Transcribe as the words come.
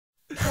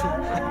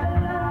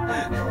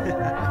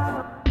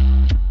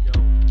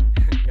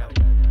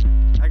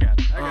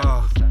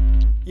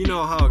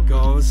know how it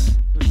goes.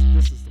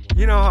 This is the one.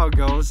 You know how it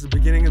goes. The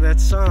beginning of that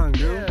song,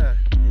 dude. Yeah.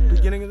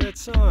 Beginning of that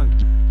song.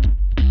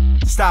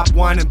 Stop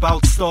whining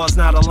about stars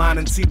not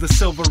aligning. See the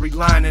silvery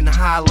lining,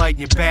 highlighting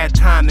your bad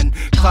timing.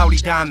 Cloudy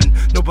diamond,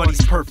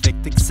 nobody's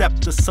perfect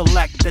except the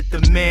select that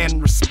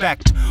demand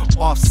respect.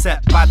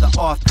 Offset by the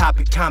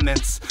off-topic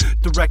comments.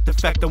 Direct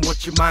effect on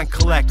what your mind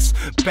collects.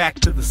 Back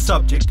to the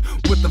subject,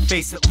 with a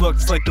face that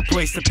looks like the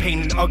place that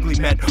pain and ugly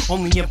met.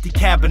 Only empty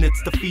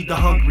cabinets to feed the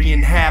hungry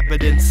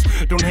inhabitants.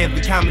 Don't have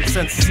the common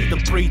sense to see the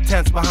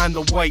pretense behind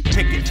the white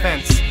picket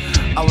fence.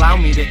 Allow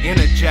me to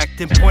interject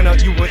and point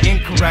out you were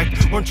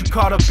incorrect. Weren't you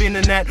caught up in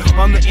the net,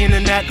 on the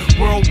internet?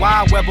 World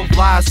Wide Web of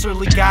lies,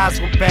 surly guys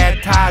with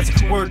bad ties.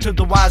 Word to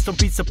the wise, don't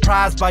be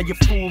surprised by your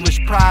foolish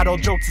pride. All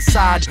jokes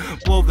aside,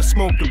 blow the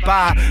smoke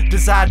goodbye.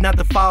 Decide not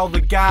to follow the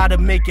guide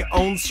and make your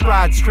own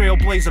strides.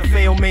 Trailblazer,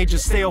 fail major,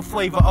 stale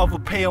flavor of a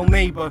pale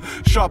neighbor.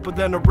 Sharper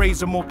than a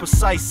razor, more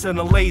precise than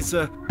a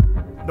laser.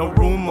 No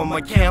room on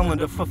my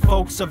calendar for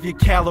folks of your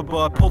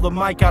caliber. Pull the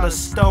mic out of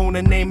stone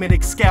and name it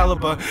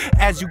Excalibur.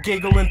 As you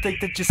giggle and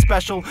think that you're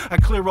special, I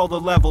clear all the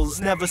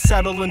levels. Never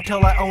settle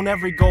until I own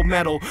every gold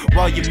medal.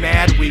 While you're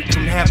mad weak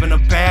from having a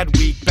bad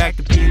week, back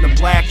to being the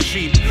black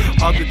sheep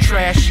of the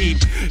trash heap.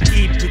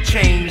 Keep the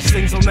change,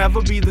 things will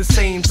never be the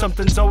same.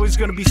 Something's always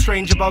gonna be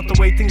strange about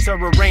the way things are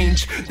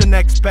arranged. The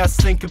next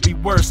best thing could be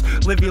worse.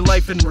 Live your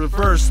life in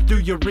reverse. Do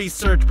your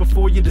research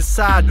before you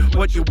decide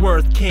what you're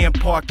worth. Can't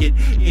park it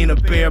in a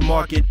bear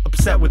market.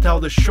 Upset with how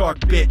the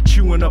shark bit,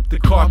 chewing up the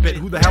carpet.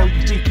 Who the hell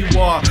you think you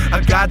are?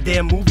 A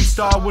goddamn movie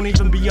star, wouldn't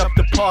even be up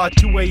to par.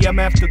 2 AM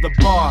after the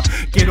bar.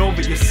 Get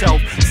over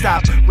yourself,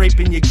 stop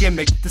raping your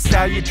gimmick. The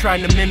style you're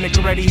trying to mimic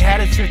already had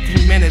its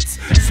 15 minutes.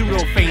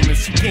 Pseudo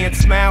famous, you can't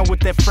smile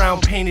with that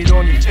frown painted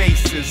on your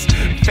faces.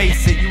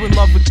 Face it, you in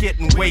love with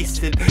getting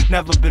wasted.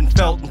 Never been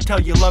felt until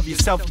you love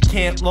yourself. You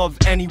can't love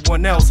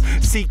anyone else.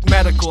 Seek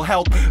medical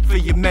help for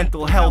your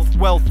mental health.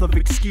 Wealth of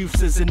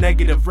excuses and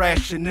negative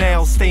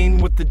rationale. Staying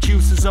with the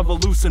juices of a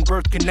loosened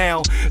birth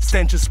canal.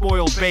 Stench of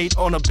spoiled bait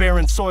on a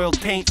barren soil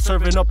taint.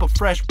 Serving up a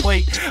fresh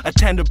plate, a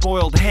tender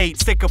boiled hate.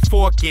 Stick a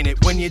fork in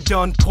it when you're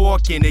done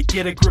porking it.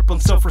 Get a grip on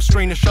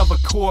self-restraint and shove a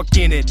cork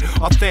in it.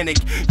 Authentic,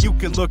 you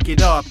can look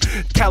it up.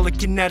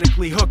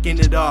 Telekinetically hooking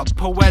it up.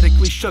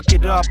 Poetically shook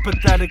it up,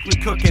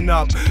 pathetically cooking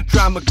up.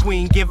 Drama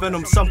queen giving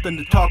them something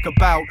to talk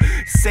about.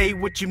 Say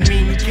what you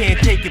mean, you can't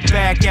take it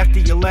back after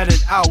you let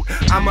it out.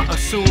 I'ma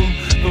assume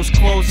those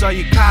clothes are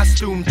your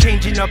costume.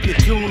 Changing up your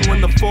tune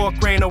when the fork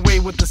ran away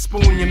with the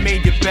spoon. You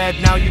made your bed,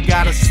 now you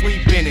gotta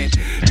sleep in it.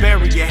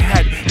 Bury your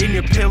head in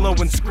your pillow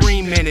and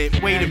scream in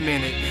it. Wait a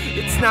minute,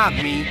 it's not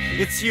me,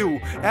 it's you.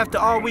 After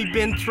all we've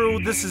been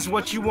through, this is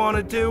what you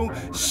wanna do?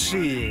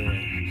 Shit,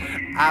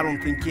 I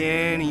don't think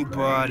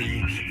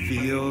anybody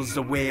feels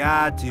the way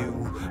I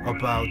do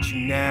about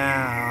you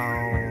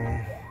now.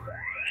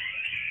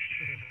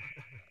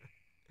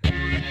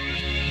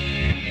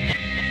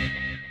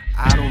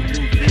 I don't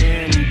think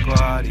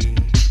anybody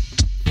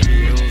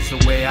feels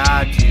the way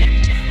I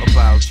do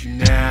about you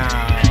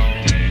now,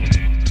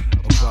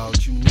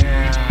 about you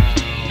now.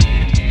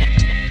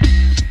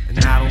 And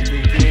I don't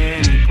think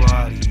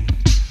anybody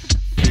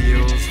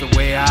feels the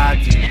way I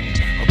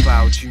do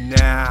about you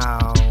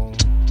now.